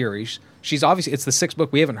in a series. She's obviously, it's the 6th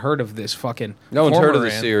book. We haven't heard of this fucking No one's heard of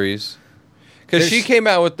the series. Because she came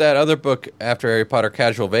out with that other book after Harry Potter,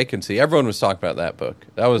 Casual Vacancy. Everyone was talking about that book.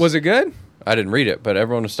 Was it good? I didn't read it, but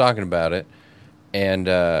everyone was talking about it. And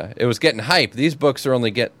it was getting hype. These books are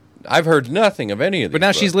I've heard nothing of any of these But now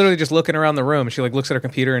books. she's literally just looking around the room. She like looks at her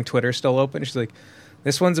computer and Twitter's still open. She's like,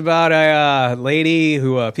 this one's about a lady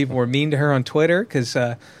who people were mean to her on Twitter because,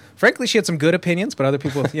 frankly, she had some good opinions, but other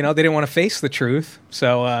people, they didn't want to face the truth.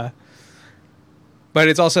 So, but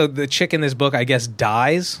it's also the chick in this book, I guess,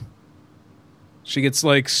 dies. She gets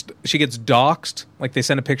doxxed. Like they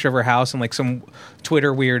send a picture of her house and like some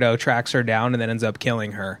Twitter weirdo tracks her down and then ends up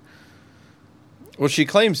killing her. Well, she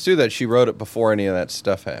claims, too, that she wrote it before any of that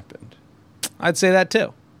stuff happened. I'd say that,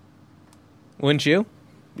 too. Wouldn't you?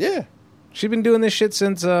 Yeah. She's been doing this shit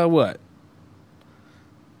since, what?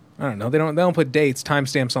 I don't know. They don't put dates,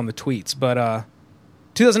 timestamps on the tweets, but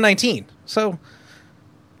 2019. So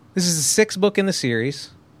this is the 6th book in the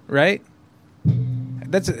series, right?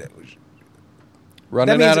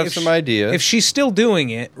 Running out of some ideas. If she's still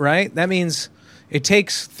doing it, right, that means it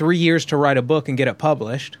takes 3 years to write a book and get it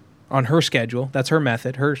published on her schedule. That's her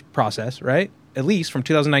method, her process, right? At least from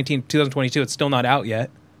 2019 to 2022, it's still not out yet.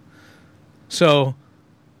 So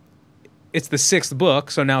it's the 6th book,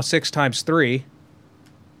 so now 6 times 3.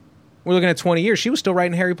 We're looking at 20 years. She was still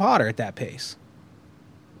writing Harry Potter at that pace.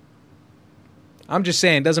 I'm just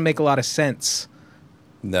saying, it doesn't make a lot of sense.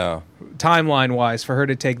 No. Timeline-wise, for her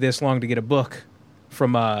to take this long to get a book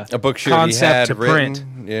from a book she concept had to written.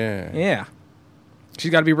 print. Yeah. Yeah.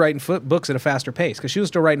 She's got to be writing books at a faster pace because she was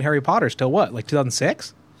still writing Harry Potter's till what, like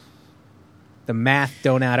 2006? The math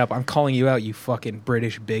don't add up. I'm calling you out, you fucking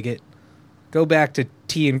British bigot. Go back to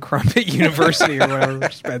Tea and Crumpet University or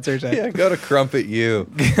whatever Spencer said. Yeah, go to Crumpet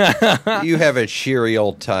U. You have a cheery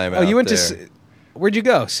old time out You went there. to... Where'd you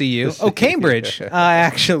go? CU? Oh, Cambridge.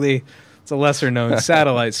 Actually, it's a lesser-known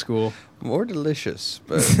satellite school. More delicious,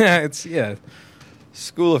 but It's, yeah.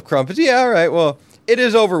 School of Crumpets. Yeah, all right. Well, it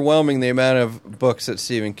is overwhelming the amount of books that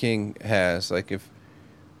Stephen King has. Like, if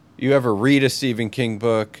you ever read a Stephen King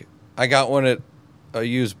book, I got one at a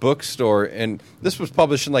used bookstore, and this was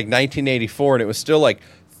published in like 1984, and it was still like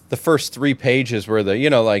the first 3 pages were the,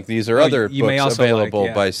 like these are other you may books also available like,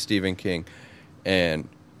 yeah. by Stephen King. And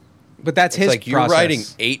But that's it's his like you're process. writing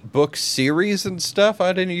 8-book series and stuff.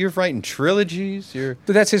 You're writing trilogies.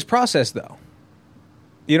 But that's his process, though.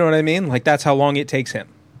 You know what I mean? Like, that's how long it takes him.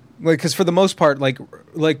 Like, because for the most part, like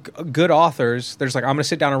good authors, there's like, I'm going to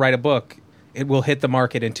sit down and write a book. It will hit the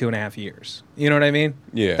market in 2.5 years. You know what I mean?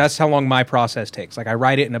 Yeah. That's how long my process takes. Like, I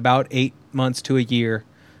write it in about 8 months to a year,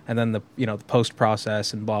 and then the post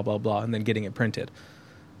process and blah blah blah, and then getting it printed.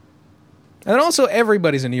 And then also,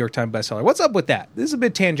 everybody's a New York Times bestseller. What's up with that? This is a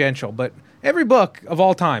bit tangential, but every book of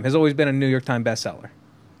all time has always been a New York Times bestseller.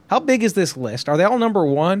 How big is this list? Are they all number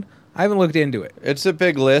one? I haven't looked into it. It's a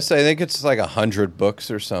big list. I think it's like 100 books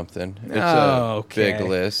or something. It's a big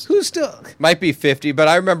list. Who's still... Might be 50, but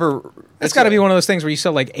I remember... It's got to be one of those things where you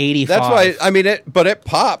sell like 85. That's why, I mean, it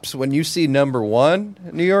pops when you see number one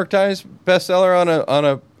New York Times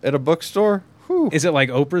bestseller at a bookstore. Whew. Is it like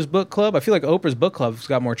Oprah's book club? I feel like Oprah's book club's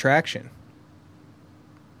got more traction.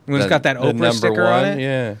 When it's got that The Oprah number sticker one, on it?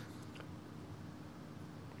 Yeah.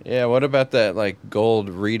 Yeah, what about that, like, gold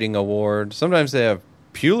reading award? Sometimes they have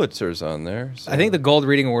Pulitzers on there. So. I think the Gold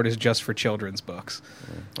Reading Award is just for children's books.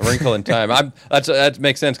 A Wrinkle in Time. That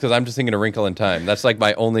makes sense because I'm just thinking of Wrinkle in Time. That's like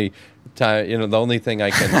my only time, the only thing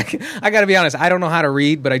I can. I got to be honest, I don't know how to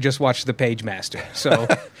read, but I just watched The Page Master. So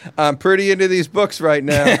I'm pretty into these books right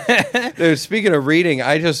now. Dude, speaking of reading,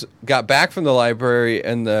 I just got back from the library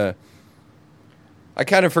and I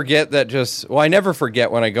kind of forget that I never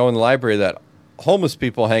forget when I go in the library that homeless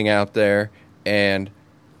people hang out there, and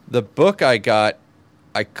the book I got,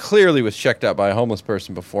 I clearly was checked out by a homeless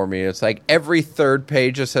person before me. It's like every third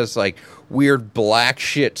page just has like weird black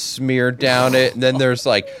shit smeared down it, and then there's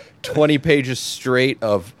like 20 pages straight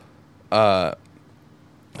of like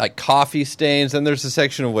coffee stains. Then there's a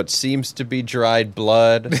section of what seems to be dried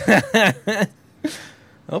blood.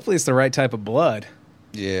 hopefully it's the right type of blood.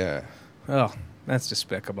 Yeah. Oh, that's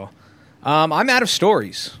despicable. I'm out of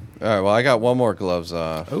stories. All right, well, I got one more gloves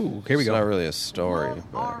off. Oh, here we go. It's not really a story.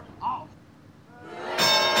 But...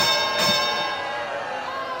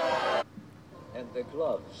 And the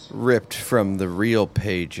gloves. Ripped from the real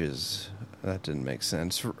pages. That didn't make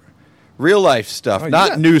sense. Real life stuff, Oh,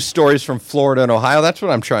 not news stories from Florida and Ohio. That's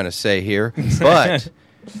what I'm trying to say here. But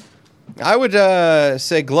I would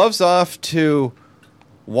say gloves off to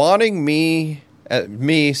wanting me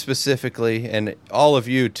specifically, and all of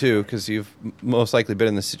you too, because you've most likely been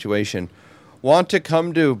in this situation, want to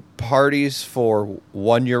come to parties for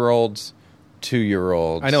 1-year-olds,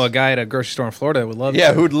 2-year-olds. I know a guy at a grocery store in Florida that would love Yeah,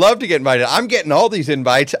 to. who'd love to get invited. I'm getting all these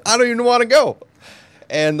invites. I don't even want to go.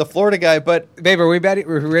 And the Florida guy, but... Babe, are we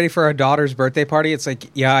ready for our daughter's birthday party? It's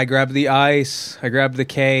like, yeah, I grabbed the ice. I grabbed the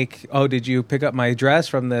cake. Oh, did you pick up my dress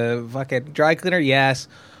from the fucking dry cleaner? Yes.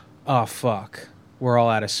 Oh, fuck. We're all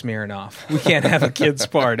out of Smirnoff. We can't have a kid's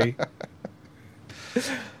party.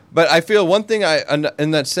 But I feel one thing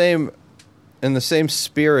in the same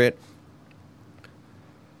spirit,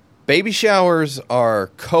 baby showers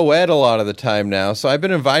are co-ed a lot of the time now. So I've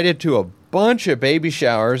been invited to a bunch of baby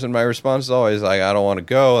showers, and my response is always like, I don't want to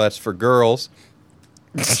go. That's for girls.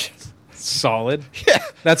 Solid. Yeah.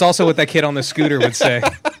 That's also what that kid on the scooter would say.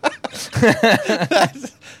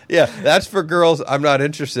 Yeah, that's for girls. I'm not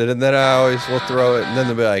interested. And then I always will throw it, and then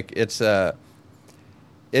they'll be like, it's a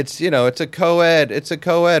co-ed. It's a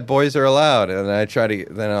co-ed. Boys are allowed. And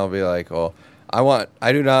then I'll be like, well,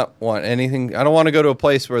 I do not want anything. I don't want to go to a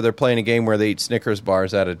place where they're playing a game where they eat Snickers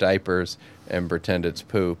bars out of diapers and pretend it's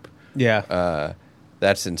poop. Yeah.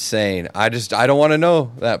 That's insane. I don't want to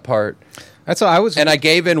know that part. That's what I was. And I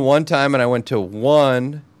gave in one time, and I went to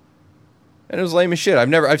one, and it was lame as shit.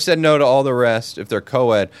 I've said no to all the rest if they're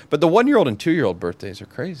co-ed. But the 1-year-old and 2-year-old birthdays are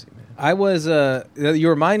crazy, man. I was. You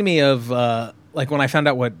remind me of like when I found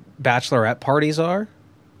out what bachelorette parties are.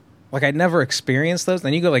 Like I'd never experienced those.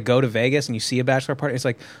 Then you go to Vegas and you see a bachelor party. It's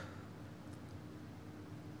like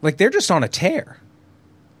they're just on a tear.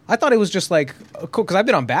 I thought it was just like cool because I've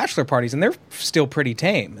been on bachelor parties and they're still pretty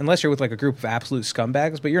tame, unless you're with like a group of absolute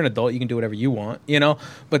scumbags. But you're an adult, you can do whatever you want, you know.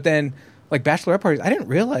 But then like bachelorette parties, I didn't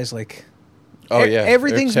realize like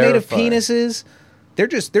everything's made of penises. They're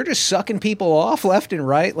just sucking people off left and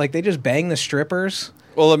right. Like they just bang the strippers.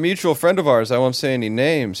 Well, a mutual friend of ours, I won't say any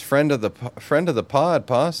names, friend of the pod,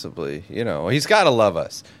 possibly. You know, he's got to love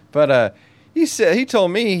us. But he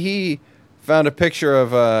told me he found a picture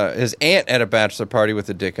of his aunt at a bachelor party with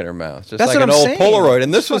a dick in her mouth, just That's like what an I'm old saying. Polaroid.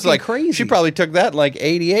 And this It's was fucking like crazy. She probably took that in like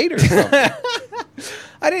 '88 or something.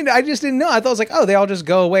 I just didn't know. I thought it was like, oh, they all just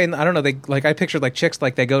go away, and I don't know. They like I pictured like chicks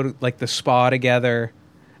like they go to like the spa together,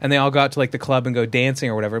 and they all go out to like the club and go dancing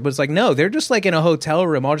or whatever. But it's like no, they're just like in a hotel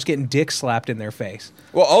room, all just getting dick slapped in their face.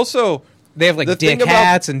 Well, also They have like the dick thing about-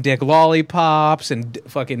 hats and dick lollipops and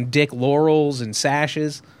fucking dick laurels and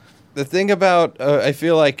sashes. The thing about, I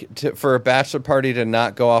feel like for a bachelor party to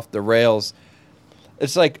not go off the rails,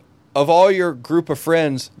 it's like, of all your group of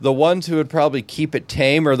friends, the ones who would probably keep it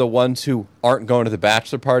tame are the ones who aren't going to the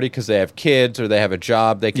bachelor party because they have kids or they have a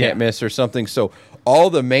job they can't miss or something. So all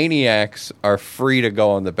the maniacs are free to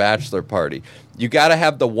go on the bachelor party. You got to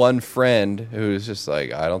have the one friend who's just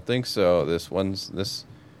like, I don't think so. This.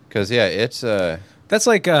 Because, it's... That's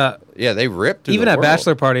like they ripped through even the at world.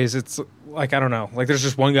 bachelor parties. It's like I don't know. Like there's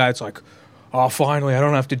just one guy. It's like, oh, finally, I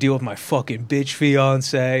don't have to deal with my fucking bitch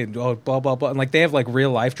fiance and blah blah blah. And like they have like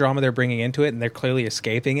real life drama they're bringing into it, and they're clearly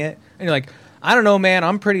escaping it. And you're like, I don't know, man.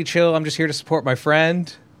 I'm pretty chill. I'm just here to support my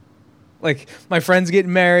friend. Like my friend's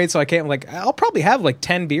getting married, so I can't. Like I'll probably have like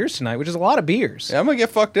 10 beers tonight, which is a lot of beers. Yeah, I'm gonna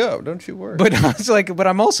get fucked up. Don't you worry. But I was like, but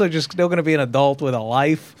I'm also just still gonna be an adult with a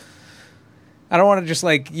life. I don't want to just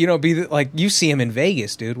like, you know, be like, you see him in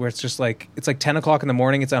Vegas, dude, where it's just like, it's like 10 o'clock in the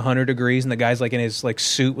morning, it's 100 degrees, and the guy's like in his like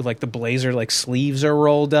suit with like the blazer, like sleeves are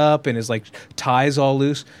rolled up and his like ties all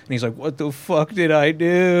loose. And he's like, what the fuck did I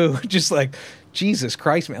do? Just like, Jesus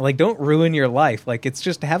Christ, man. Like, don't ruin your life. Like, it's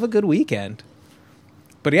just have a good weekend.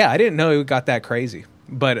 But yeah, I didn't know it got that crazy.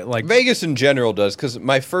 But like, Vegas in general does, because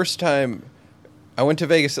my first time, I went to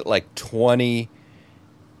Vegas at like 20.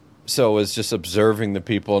 So it was just observing the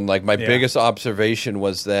people, and like my biggest observation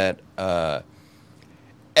was that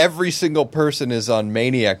every single person is on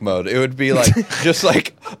maniac mode. It would be like just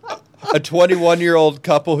like a 21-year-old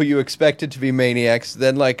couple who you expected to be maniacs,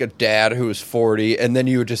 then like a dad who was 40, and then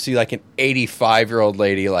you would just see like an 85-year-old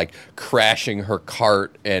lady like crashing her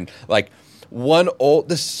cart, and like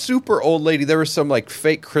this super old lady, there was some like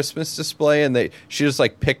fake Christmas display, and she just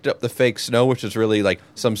like picked up the fake snow, which was really like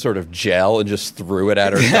some sort of gel, and just threw it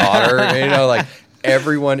at her daughter. And, you know, like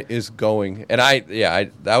everyone is going, and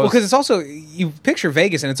that was because it's also, you picture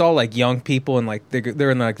Vegas and it's all like young people and like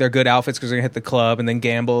they're in like their good outfits because they're gonna hit the club and then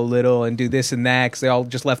gamble a little and do this and that because they all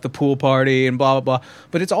just left the pool party and blah blah blah.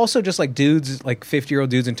 But it's also just like dudes, like 50-year-old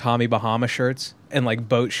dudes in Tommy Bahama shirts and like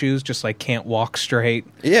boat shoes, just like can't walk straight.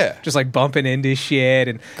 Yeah, just like bumping into shit,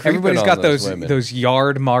 and Creeping everybody's on got those those women.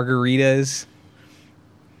 yard margaritas.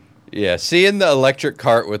 Yeah, seeing the electric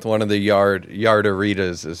cart with one of the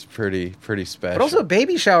yardaritas is pretty special. But also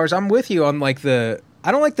baby showers, I'm with you on like I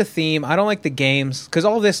don't like the theme, I don't like the games, because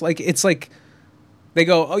all this, like, it's like they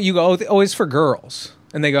go, it's for girls,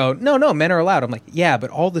 and they go, no, men are allowed. I'm like, yeah, but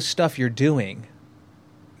all the stuff you're doing,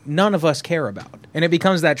 none of us care about, and it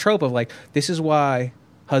becomes that trope of like, this is why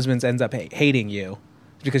husbands ends up hating you,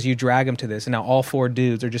 because you drag them to this, and now all 4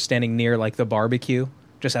 dudes are just standing near like the barbecue,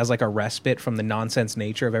 just as like a respite from the nonsense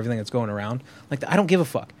nature of everything that's going around. Like, I don't give a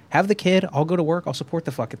fuck. Have the kid. I'll go to work. I'll support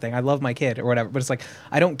the fucking thing. I love my kid or whatever. But it's like,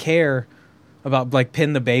 I don't care about like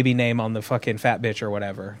pin the baby name on the fucking fat bitch or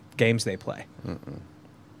whatever games they play.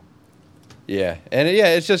 Yeah, and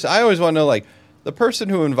it's just, I always want to know, like, the person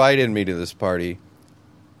who invited me to this party,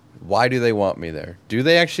 why do they want me there? Do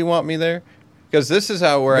they actually want me there? Because this is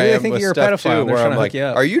where Maybe I they am think with you're a stuff pedophile too, and they're where trying I'm to like, hook you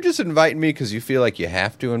up. are you just inviting me because you feel like you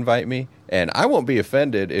have to invite me? And I won't be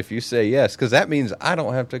offended if you say yes, because that means I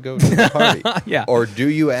don't have to go to the party. Yeah. Or do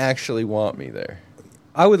you actually want me there?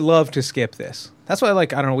 I would love to skip this. That's why,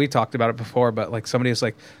 like, I don't know, we talked about it before, but like somebody was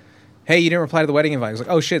like, hey, you didn't reply to the wedding invite. I was like,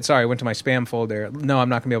 oh shit, sorry, I went to my spam folder. No, I'm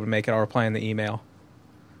not gonna be able to make it. I'll reply in the email.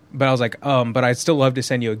 But I was like, but I'd still love to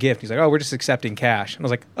send you a gift. He's like, oh, we're just accepting cash. And I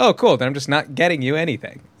was like, oh, cool. Then I'm just not getting you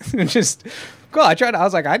anything. Just cool. I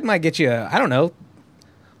was like, I might get you I don't know.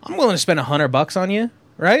 I'm willing to spend $100 on you,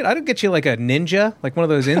 right? I'd get you like a Ninja, like one of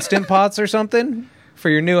those Instant Pots or something for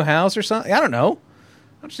your new house or something. I don't know.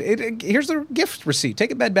 Here's the gift receipt.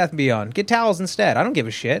 Take a Bed Bath & Beyond. Get towels instead. I don't give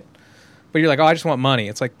a shit. But you're like, oh, I just want money.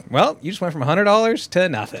 It's like, well, you just went from $100 to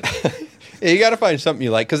nothing. Yeah, you got to find something you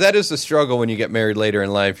like, because that is the struggle when you get married later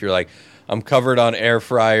in life. You're like, I'm covered on air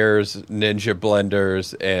fryers, Ninja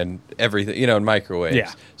blenders, and everything, and microwaves.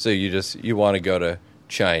 Yeah. So you want to go to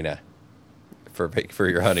China for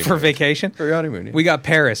your honeymoon. For vacation? For your honeymoon. Yeah. We got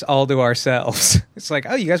Paris all to ourselves. It's like,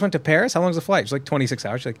 oh, you guys went to Paris? How long's the flight? It's like 26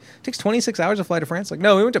 hours. She's like, it takes 26 hours to fly to France? Like,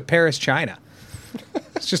 no, we went to Paris, China.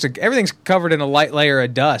 It's just everything's covered in a light layer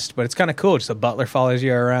of dust, but it's kind of cool. Just a butler follows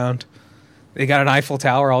you around. They got an Eiffel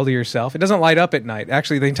Tower all to yourself. It doesn't light up at night.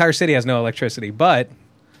 Actually, the entire city has no electricity, but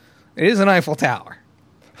it is an Eiffel Tower.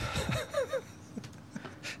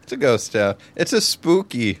 It's a ghost town. It's a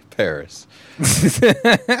spooky Paris.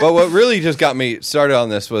 But what really just got me started on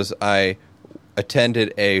this was I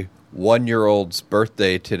attended a 1-year-old's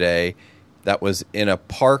birthday today that was in a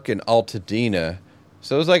park in Altadena.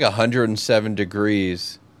 So it was like 107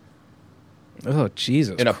 degrees Oh,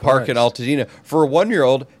 Jesus in a park in Altadena for a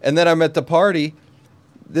 1-year-old. And then I'm at the party.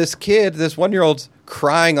 This 1-year-old's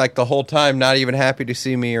crying like the whole time, not even happy to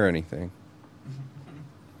see me or anything.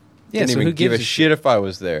 Yeah, Didn't so even who give gives a shit if I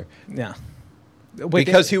was there. Yeah.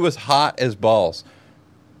 Because he was hot as balls.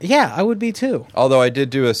 Yeah, I would be too. Although I did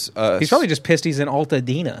do He's probably just pissed he's in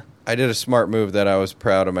Altadena. I did a smart move that I was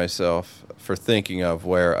proud of myself for thinking of,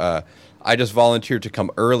 where I just volunteered to come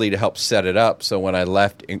early to help set it up. So when I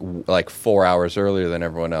left like 4 hours earlier than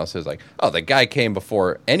everyone else, it was like, oh, the guy came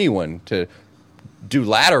before anyone to do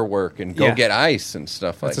ladder work and go get ice and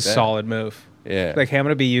stuff like that. That's a solid move. Yeah. Like, hey, I'm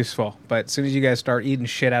going to be useful, but as soon as you guys start eating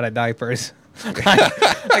shit out of diapers, I'm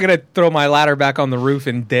going to throw my ladder back on the roof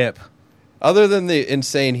and dip. Other than the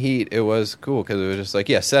insane heat, it was cool because it was just like,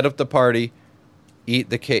 yeah, set up the party,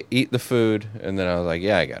 eat the food, and then I was like,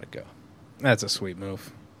 yeah, I got to go. That's a sweet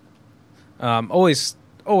move. Always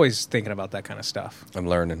thinking about that kind of stuff. I'm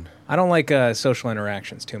learning. I don't like social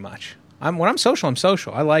interactions too much. When I'm social, I'm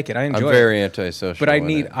social. I like it. I enjoy it. I'm very antisocial. But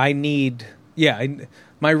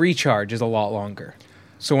my recharge is a lot longer.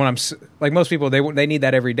 So when I'm like most people, they need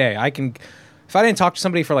that every day. If I didn't talk to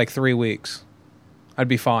somebody for like 3 weeks, I'd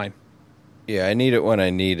be fine. Yeah, I need it when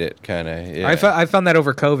I need it, kind of. Yeah. I found that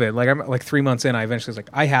over COVID. Like, I'm like 3 months in, I eventually was like,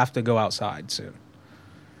 I have to go outside soon.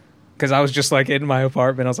 Because I was just like in my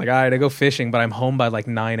apartment. I was like, all right, I go fishing, but I'm home by like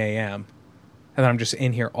 9 a.m. And then I'm just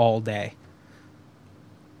in here all day.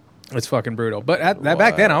 It's fucking brutal. But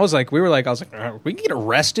back then, I was like, we can get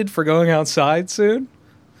arrested for going outside soon.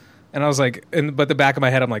 And I was like, but the back of my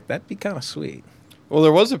head, I'm like, that'd be kind of sweet. Well,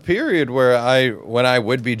 there was a period where when I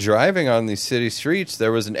would be driving on these city streets,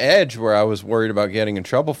 there was an edge where I was worried about getting in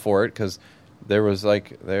trouble for it because there was well,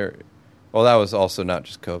 that was also not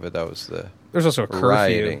just COVID. That was There's also a curfew.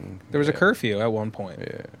 rioting. There was a curfew at one point.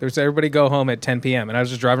 Yeah. There was everybody go home at 10 p.m. And I was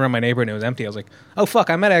just driving around my neighborhood and it was empty. I was like, oh, fuck,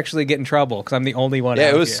 I might actually get in trouble because I'm the only one out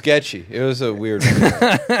Yeah, it was here. sketchy. It was a weird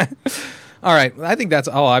All right, I think that's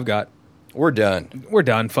all I've got. We're done. We're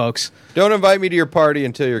done, folks. Don't invite me to your party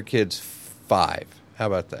until your kid's 5. How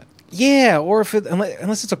about that? Yeah, or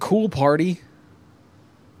unless it's a cool party.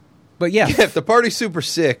 But yeah. If the party's super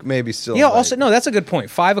sick, maybe still. Yeah, invite also, me. no, that's a good point.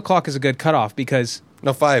 5 o'clock is a good cutoff because...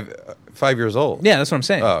 No, 5 years old. Yeah, that's what I'm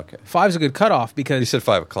saying. Oh, okay. 5's a good cutoff because... You said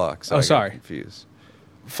 5 o'clock. So I got sorry. confused.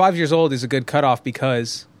 5 years old is a good cutoff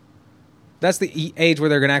because that's the age where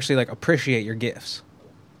they're going to actually like appreciate your gifts.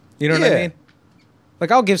 You know what I mean? Like,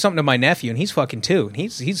 I'll give something to my nephew, and he's fucking 2. And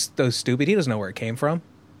he's so stupid, he doesn't know where it came from.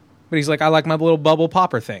 But he's like, I like my little bubble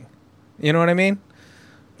popper thing. You know what I mean?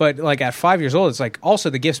 But like at 5 years old, it's like also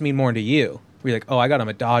the gifts mean more to you. You're like, oh, I got him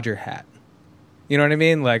a Dodger hat. You know what I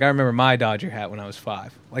mean? Like, I remember my Dodger hat when I was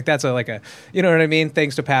 5. Like, that's you know what I mean?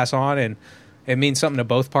 Things to pass on, and it means something to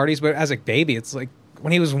both parties. But as a baby, it's like,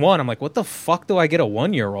 when he was 1, I'm like, what the fuck do I get a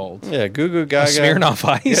 1-year-old? Yeah, Goo Goo Gaga. Smirnoff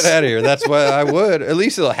Ice. Get out of here. That's what I would. At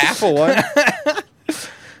least a half of one.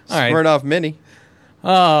 All right. Smirnoff Mini.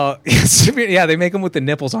 Oh, yeah, they make them with the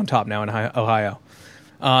nipples on top now in Ohio.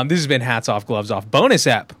 This has been Hats Off, Gloves Off. Bonus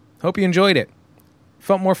app. Hope you enjoyed it.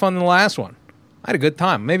 Felt more fun than the last one. I had a good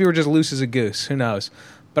time. Maybe we're just loose as a goose. Who knows?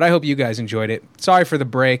 But I hope you guys enjoyed it. Sorry for the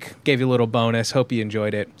break. Gave you a little bonus. Hope you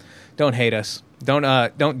enjoyed it. Don't hate us.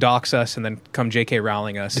 Don't dox us and then come J.K.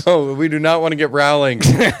 Rowling us. Oh, we do not want to get Rowling.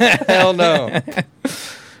 Hell no.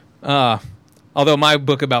 Although my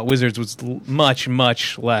book about wizards was much,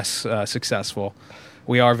 much less successful.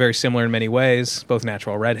 We are very similar in many ways, both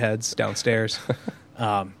natural redheads downstairs.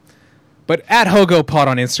 But at HogoPod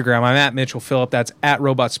on Instagram, I'm at Mitchell Phillip. That's at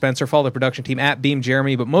Robot Spencer. Follow the production team at Beam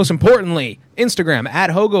Jeremy. But most importantly, Instagram at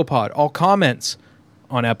HogoPod. All comments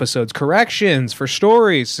on episodes, corrections for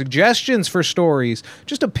stories, suggestions for stories,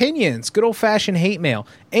 just opinions, good old-fashioned hate mail,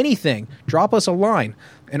 anything. Drop us a line.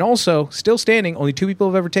 And also, still standing, only 2 people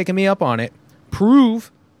have ever taken me up on it.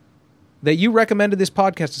 Prove that you recommended this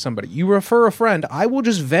podcast to somebody. You refer a friend, I will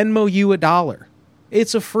just Venmo you $1.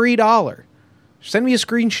 It's a free $1. Send me a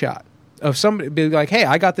screenshot of somebody, be like, hey,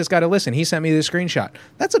 I got this guy to listen. He sent me this screenshot.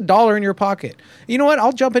 That's $1 in your pocket. You know what?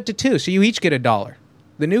 I'll jump it to $2, so you each get $1.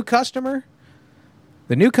 The new customer,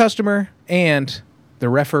 and the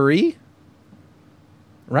referee,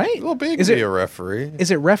 right? Well, big is be it a referee.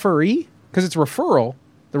 Is it referee? Because it's referral.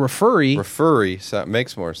 The referee. Referee, so that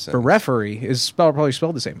makes more sense. But referee is probably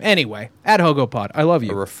spelled the same. Anyway, at HogoPod. I love A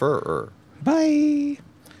you. referrer. Bye.